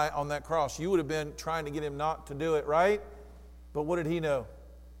Him to die on that cross. You would have been trying to get Him not to do it, right? But what did He know?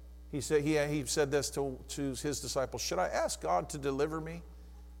 He said this to His disciples, should I ask God to deliver me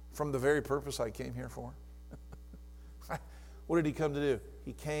from the very purpose I came here for? What did He come to do?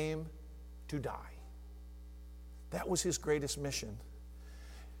 He came to die. That was His greatest mission.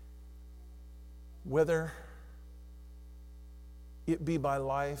 Whether it be by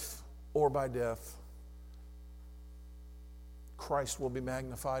life or by death, Christ will be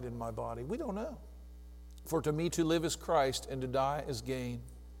magnified in my body. We don't know. For to me to live is Christ, and to die is gain.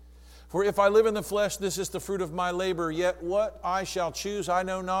 For if I live in the flesh, this is the fruit of my labor. Yet what I shall choose, I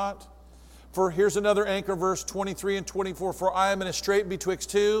know not. For here's another anchor verse, 23 and 24. For I am in a strait betwixt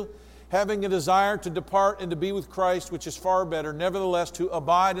two, having a desire to depart and to be with Christ, which is far better. Nevertheless, to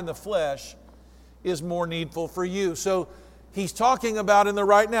abide in the flesh is more needful for you. So he's talking about in the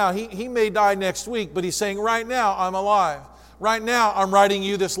right now. He may die next week, but he's saying right now I'm alive. Right now I'm writing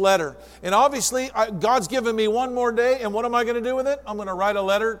you this letter. And obviously God's given me one more day, and what am I going to do with it? I'm going to write a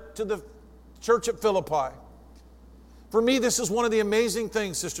letter to the church at Philippi. For me, this is one of the amazing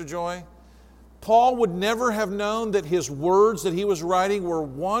things, Sister Joy. Paul would never have known that his words that he was writing were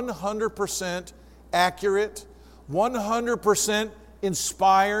 100% accurate, 100%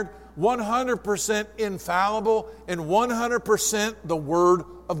 inspired, 100% infallible, and 100% the Word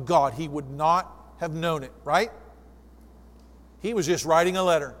of God. He would not have known it, right? He was just writing a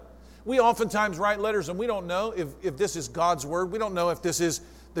letter. We oftentimes write letters and we don't know if this is God's Word. We don't know if this is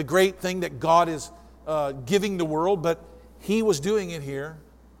the great thing that God is giving the world, but he was doing it here.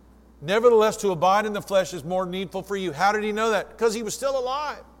 Nevertheless, to abide in the flesh is more needful for you. How did he know that? Because he was still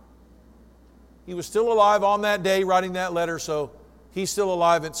alive. He was still alive on that day writing that letter, so he's still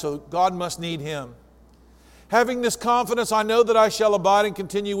alive, and so God must need him. Having this confidence, I know that I shall abide and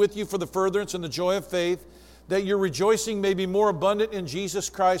continue with you for the furtherance and the joy of faith, that your rejoicing may be more abundant in Jesus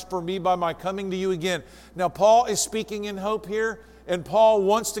Christ for me by my coming to you again. Now, Paul is speaking in hope here, and Paul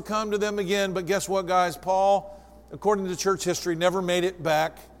wants to come to them again, but guess what, guys? Paul, according to church history, never made it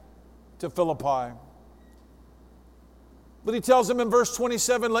back to Philippi. But he tells them in verse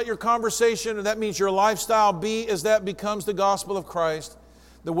 27, let your conversation, and that means your lifestyle, be as that becomes the gospel of Christ,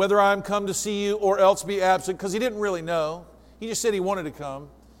 that whether I am come to see you or else be absent, because he didn't really know. He just said he wanted to come.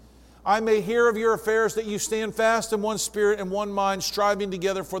 I may hear of your affairs, that you stand fast in one spirit and one mind, striving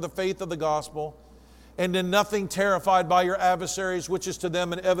together for the faith of the gospel, and in nothing terrified by your adversaries, which is to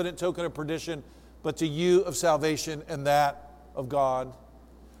them an evident token of perdition, but to you of salvation and that of God.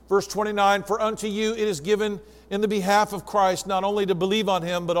 Verse 29, for unto you it is given in the behalf of Christ not only to believe on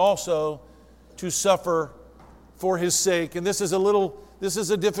him, but also to suffer for his sake. And this is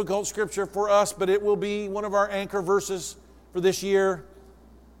a difficult scripture for us, but it will be one of our anchor verses for this year.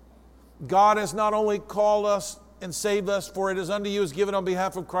 God has not only called us and saved us, for it is unto you is given on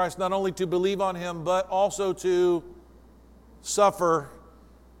behalf of Christ, not only to believe on him, but also to suffer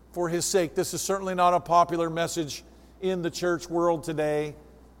for his sake. This is certainly not a popular message in the church world today,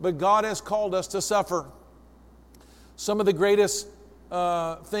 but God has called us to suffer. Some of the greatest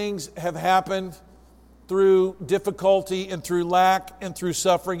things have happened through difficulty and through lack and through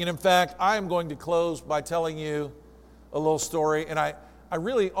suffering. And in fact, I am going to close by telling you a little story. And I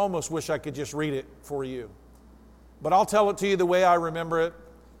really almost wish I could just read it for you. But I'll tell it to you the way I remember it.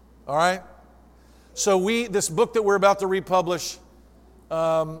 All right? So this book that we're about to republish,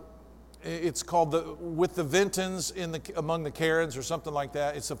 it's called With the Vintons Among the Karens or something like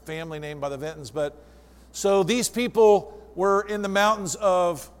that. It's a family named by the Vintons. But so these people were in the mountains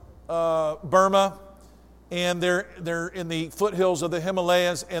of Burma, and they're in the foothills of the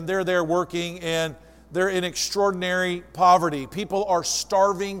Himalayas, and they're there working, and they're in extraordinary poverty. People are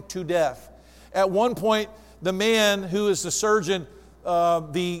starving to death. At one point, the man who is the surgeon,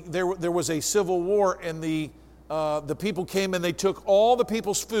 there was a civil war, and the people came and they took all the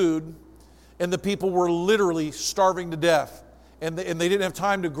people's food, and the people were literally starving to death, and they didn't have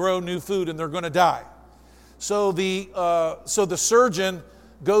time to grow new food, and they're going to die. So the surgeon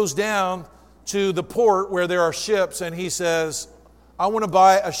goes down to the port where there are ships, and he says, I want to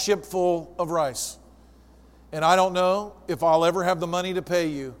buy a ship full of rice. And I don't know if I'll ever have the money to pay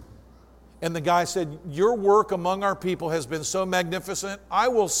you. And the guy said, your work among our people has been so magnificent, I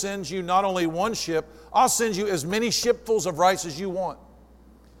will send you not only one ship, I'll send you as many shipfuls of rice as you want.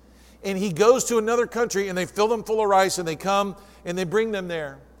 And he goes to another country, and they fill them full of rice, and they come and they bring them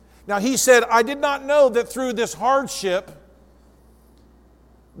there. Now he said, I did not know that through this hardship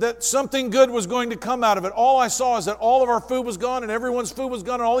that something good was going to come out of it. All I saw is that all of our food was gone, and everyone's food was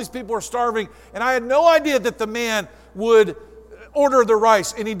gone, and all these people were starving. And I had no idea that the man would order the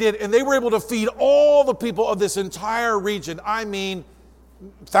rice, and he did. And they were able to feed all the people of this entire region. I mean,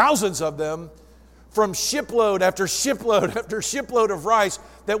 thousands of them, from shipload after shipload after shipload of rice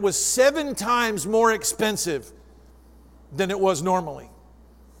that was 7 times more expensive than it was normally.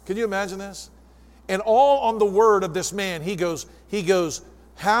 Can you imagine this? And all on the word of this man. He goes,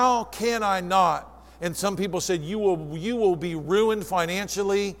 how can I not? And some people said, you will be ruined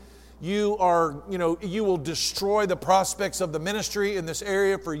financially. You will destroy the prospects of the ministry in this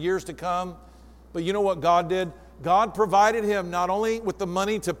area for years to come. But you know what God did? God provided him not only with the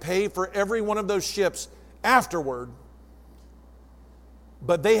money to pay for every one of those ships afterward,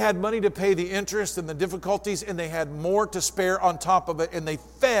 but they had money to pay the interest and the difficulties, and they had more to spare on top of it, and they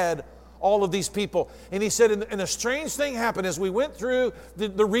fed all of these people. And he said, and a strange thing happened as we went through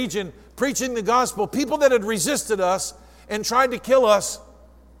the region preaching the gospel. People that had resisted us and tried to kill us,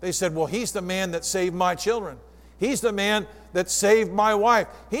 they said, well, he's the man that saved my children. He's the man that saved my wife.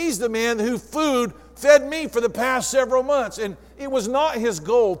 He's the man who fed me for the past several months. And it was not his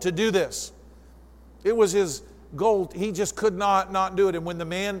goal to do this. It was his goal. He just could not do it. And when the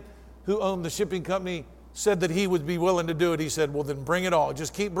man who owned the shipping company said that he would be willing to do it, he said, well, then bring it all.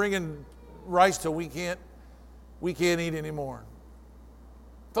 Just keep bringing rice till we can't eat anymore.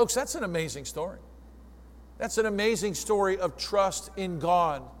 Folks, that's an amazing story. That's an amazing story of trust in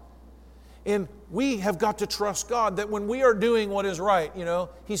God. And we have got to trust God that when we are doing what is right,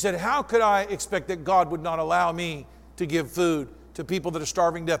 he said, how could I expect that God would not allow me to give food to people that are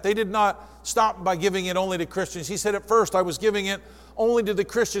starving to death? They did not stop by giving it only to Christians. He said, at first I was giving it only to the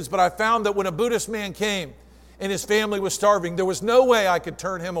Christians, but I found that when a Buddhist man came and his family was starving, there was no way I could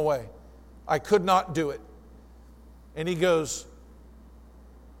turn him away. I could not do it. And he goes,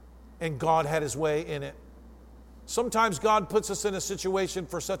 and God had his way in it. Sometimes God puts us in a situation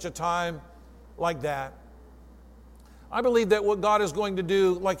for such a time like that. I believe that what God is going to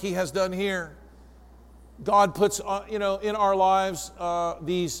do, like he has done here, God puts, in our lives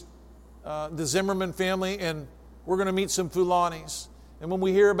the Zimmerman family, and we're going to meet some Fulanis. And when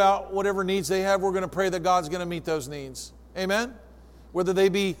we hear about whatever needs they have, we're going to pray that God's going to meet those needs. Amen? Whether they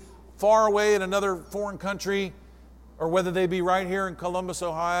be far away in another foreign country or whether they be right here in Columbus,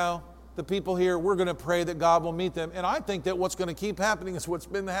 Ohio, the people here, we're going to pray that God will meet them. And I think that what's going to keep happening is what's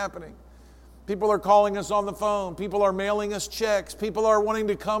been happening. People are calling us on the phone. People are mailing us checks. People are wanting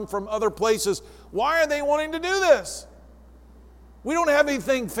to come from other places. Why are they wanting to do this? We don't have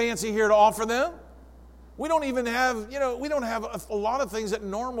anything fancy here to offer them. We don't even have, we don't have a lot of things that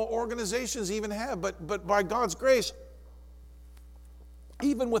normal organizations even have. But by God's grace,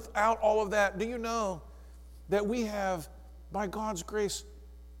 even without all of that, do you know that we have, by God's grace,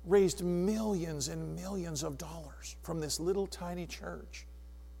 raised millions and millions of dollars from this little tiny church?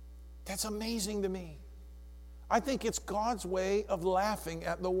 That's amazing to me. I think it's God's way of laughing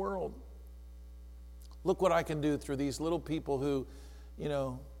at the world. Look what I can do through these little people who,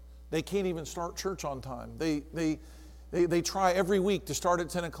 they can't even start church on time. They try every week to start at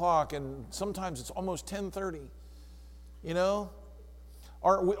 10 o'clock, and sometimes it's almost 10:30.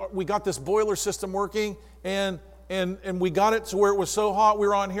 We got this boiler system working, and we got it to where it was so hot. We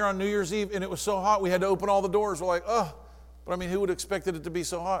were on here on New Year's Eve, and it was so hot we had to open all the doors. We're like, but who would have expected it to be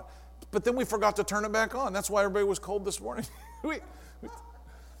so hot? But then we forgot to turn it back on. That's why everybody was cold this morning.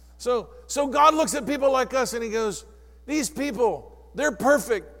 So God looks at people like us and he goes, these people, they're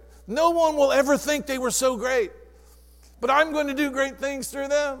perfect. No one will ever think they were so great. But I'm going to do great things through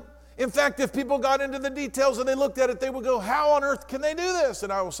them. In fact, if people got into the details and they looked at it, they would go, how on earth can they do this?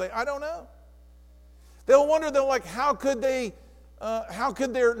 And I will say, I don't know. They'll wonder, they're like, how could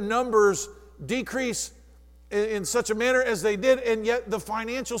their numbers decrease in such a manner as they did, and yet the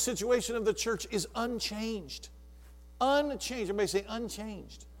financial situation of the church is unchanged. Unchanged. Everybody say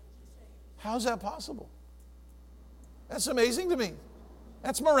unchanged. How's that possible? That's amazing to me.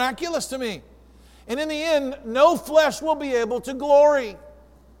 That's miraculous to me. And in the end, no flesh will be able to glory.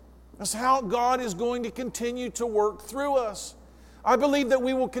 That's how God is going to continue to work through us. I believe that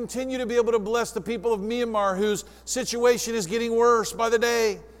we will continue to be able to bless the people of Myanmar, whose situation is getting worse by the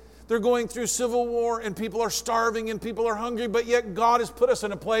day. They're going through civil war and people are starving and people are hungry, but yet God has put us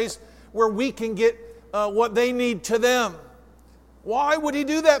in a place where we can get what they need to them. Why would He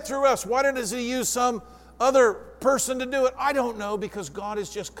do that through us? Why does He use some other person to do it? I don't know, because God is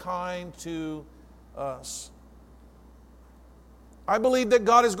just kind to us. I believe that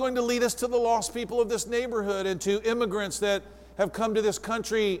God is going to lead us to the lost people of this neighborhood and to immigrants that have come to this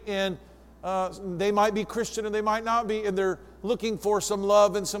country, and they might be Christian and they might not be, and they're looking for some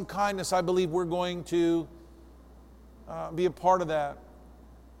love and some kindness. I believe we're going to be a part of that.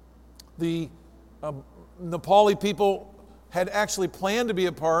 The Nepali people had actually planned to be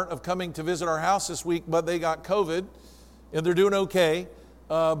a part of coming to visit our house this week, but they got COVID, and they're doing okay,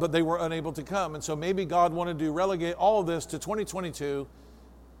 but they were unable to come. And so maybe God wanted to relegate all of this to 2022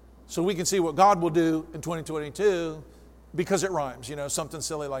 so we can see what God will do in 2022 because it rhymes, something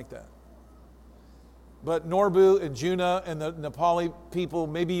silly like that. But Norbu and Juna and the Nepali people,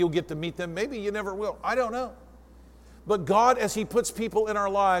 maybe you'll get to meet them. Maybe you never will. I don't know. But God, as He puts people in our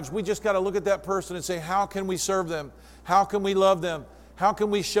lives, we just got to look at that person and say, how can we serve them? How can we love them? How can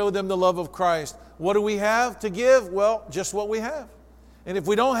we show them the love of Christ? What do we have to give? Well, just what we have. And if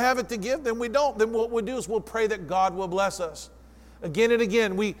we don't have it to give, then we don't. Then what we'll do is we'll pray that God will bless us. Again and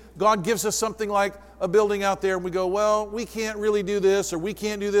again, God gives us something like a building out there, and we go, well, we can't really do this, or we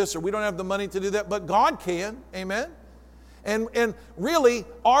can't do this, or we don't have the money to do that, but God can. Amen? And really,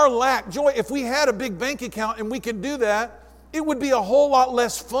 our lack, joy, if we had a big bank account and we could do that, it would be a whole lot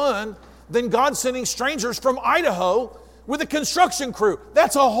less fun than God sending strangers from Idaho with a construction crew.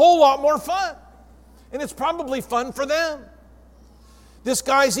 That's a whole lot more fun. And it's probably fun for them. This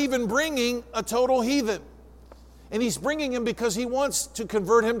guy's even bringing a total heathen. And he's bringing him because he wants to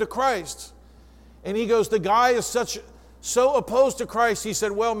convert him to Christ. And he goes, the guy is so opposed to Christ, he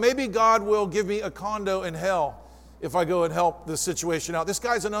said, well, maybe God will give me a condo in hell if I go and help this situation out. This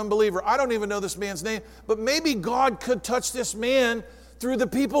guy's an unbeliever. I don't even know this man's name, but maybe God could touch this man through the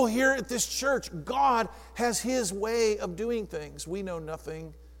people here at this church. God has His way of doing things we know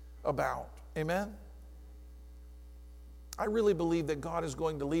nothing about. Amen? I really believe that God is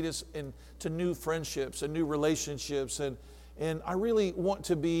going to lead us into new friendships and new relationships, and I really want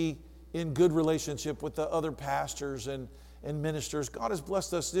to be in good relationship with the other pastors and ministers. God has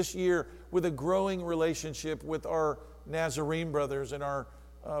blessed us this year with a growing relationship with our Nazarene brothers and our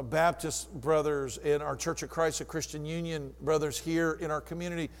Baptist brothers and our Church of Christ, a Christian Union brothers here in our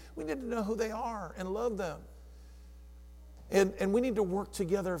community. We need to know who they are and love them. And we need to work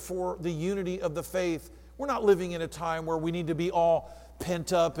together for the unity of the faith. We're not living in a time where we need to be all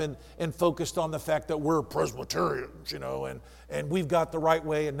pent up and focused on the fact that we're Presbyterians, and we've got the right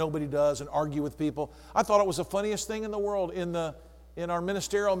way and nobody does, and argue with people. I thought it was the funniest thing in the world in our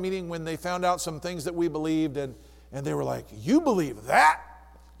ministerial meeting when they found out some things that we believed, and they were like, you believe that?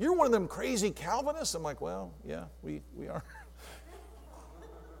 You're one of them crazy Calvinists? I'm like, well, yeah, we are.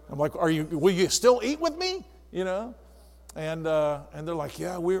 I'm like, will you still eat with me? And they're like,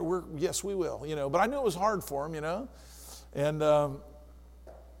 yeah, yes, we will, But I knew it was hard for them, And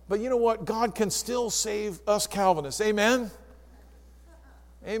but you know what? God can still save us Calvinists. Amen?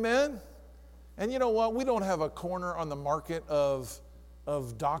 Amen? And you know what? We don't have a corner on the market of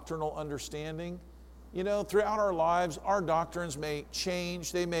doctrinal understanding. Throughout our lives, our doctrines may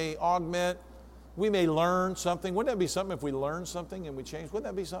change. They may augment. We may learn something. Wouldn't that be something if we learn something and we change?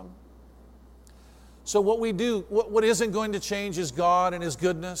 Wouldn't that be something? So what we do, what isn't going to change is God and His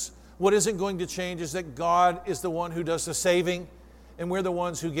goodness. What isn't going to change is that God is the one who does the saving, and we're the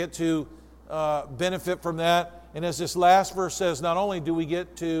ones who get to benefit from that. And as this last verse says, not only do we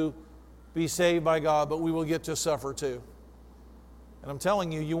get to be saved by God, but we will get to suffer too. And I'm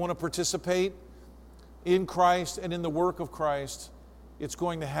telling you, you want to participate in Christ and in the work of Christ, it's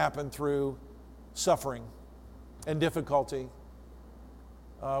going to happen through suffering and difficulty.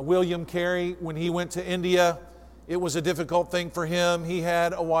 William Carey, when he went to India, It was a difficult thing for him. He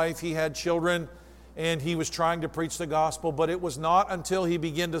had a wife, he had children, and he was trying to preach the gospel, but it was not until he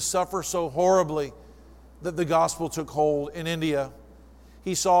began to suffer so horribly that the gospel took hold in India.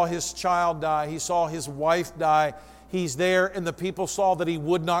 He saw his child die. He saw his wife die. He's there, and the people saw that he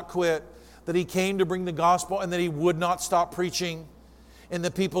would not quit, that he came to bring the gospel, and that he would not stop preaching. And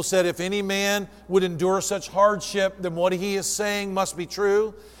the people said, if any man would endure such hardship, then what he is saying must be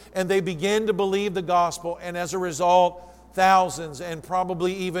true. And they began to believe the gospel, and as a result, thousands and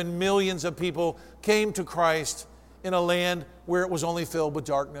probably even millions of people came to Christ in a land where it was only filled with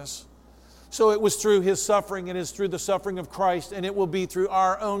darkness. So it was through his suffering, it is through the suffering of Christ, and it will be through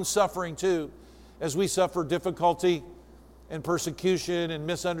our own suffering too, as we suffer difficulty and persecution and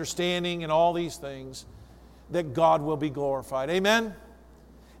misunderstanding and all these things, that God will be glorified. Amen?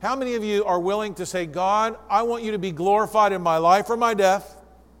 How many of you are willing to say, God, I want you to be glorified in my life or my death?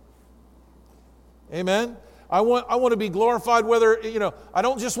 Amen? I want to be glorified whether, I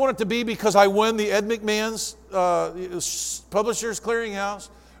don't just want it to be because I won the Ed McMahon's Publishers Clearinghouse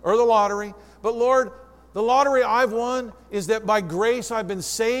or the lottery. But Lord, the lottery I've won is that by grace I've been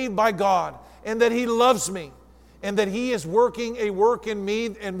saved by God, and that He loves me, and that He is working a work in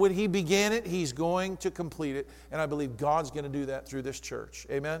me, and when He began it, He's going to complete it. And I believe God's going to do that through this church.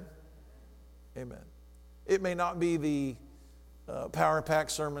 Amen? Amen. It may not be the power-packed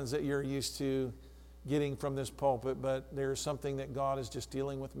sermons that you're used to getting from this pulpit, but there's something that God is just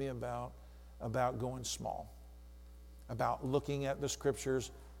dealing with me about going small, about looking at the Scriptures,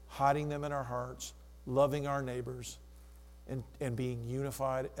 hiding them in our hearts, loving our neighbors, and being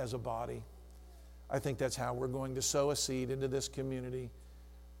unified as a body. I think that's how we're going to sow a seed into this community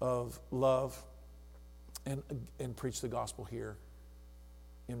of love and preach the gospel here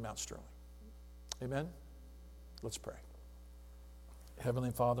in Mount Sterling. Amen? Let's pray.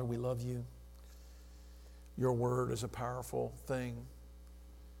 Heavenly Father, we love you. Your word is a powerful thing.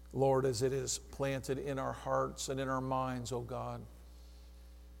 Lord, as it is planted in our hearts and in our minds, oh God,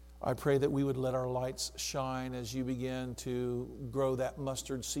 I pray that we would let our lights shine as you begin to grow that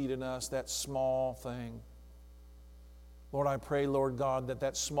mustard seed in us, that small thing. Lord, I pray, Lord God,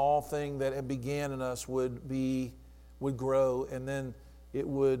 that small thing that began in us would grow, and then it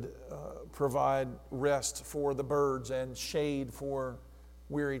would provide rest for the birds and shade for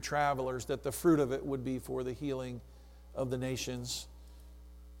weary travelers, that the fruit of it would be for the healing of the nations.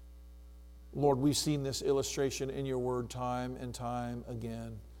 Lord, we've seen this illustration in your word time and time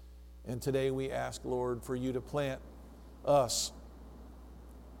again. And today we ask, Lord, for you to plant us.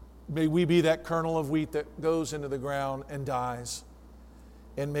 May we be that kernel of wheat that goes into the ground and dies.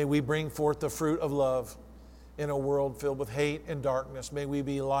 And may we bring forth the fruit of love in a world filled with hate and darkness. May we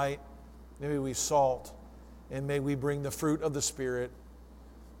be light. May we be salt. And may we bring the fruit of the Spirit.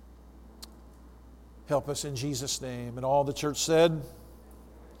 Help us in Jesus' name. And all the church said,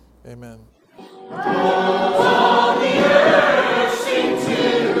 amen.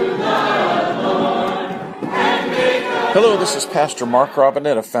 Hello, this is Pastor Mark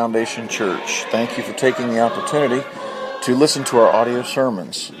Robinette of Foundation Church. Thank you for taking the opportunity to listen to our audio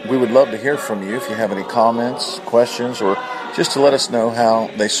sermons. We would love to hear from you if you have any comments, questions, or just to let us know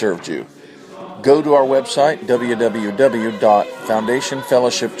how they served you. Go to our website,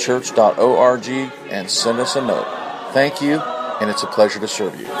 www.foundationfellowshipchurch.org, and send us a note. Thank you, and it's a pleasure to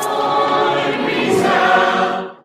serve you.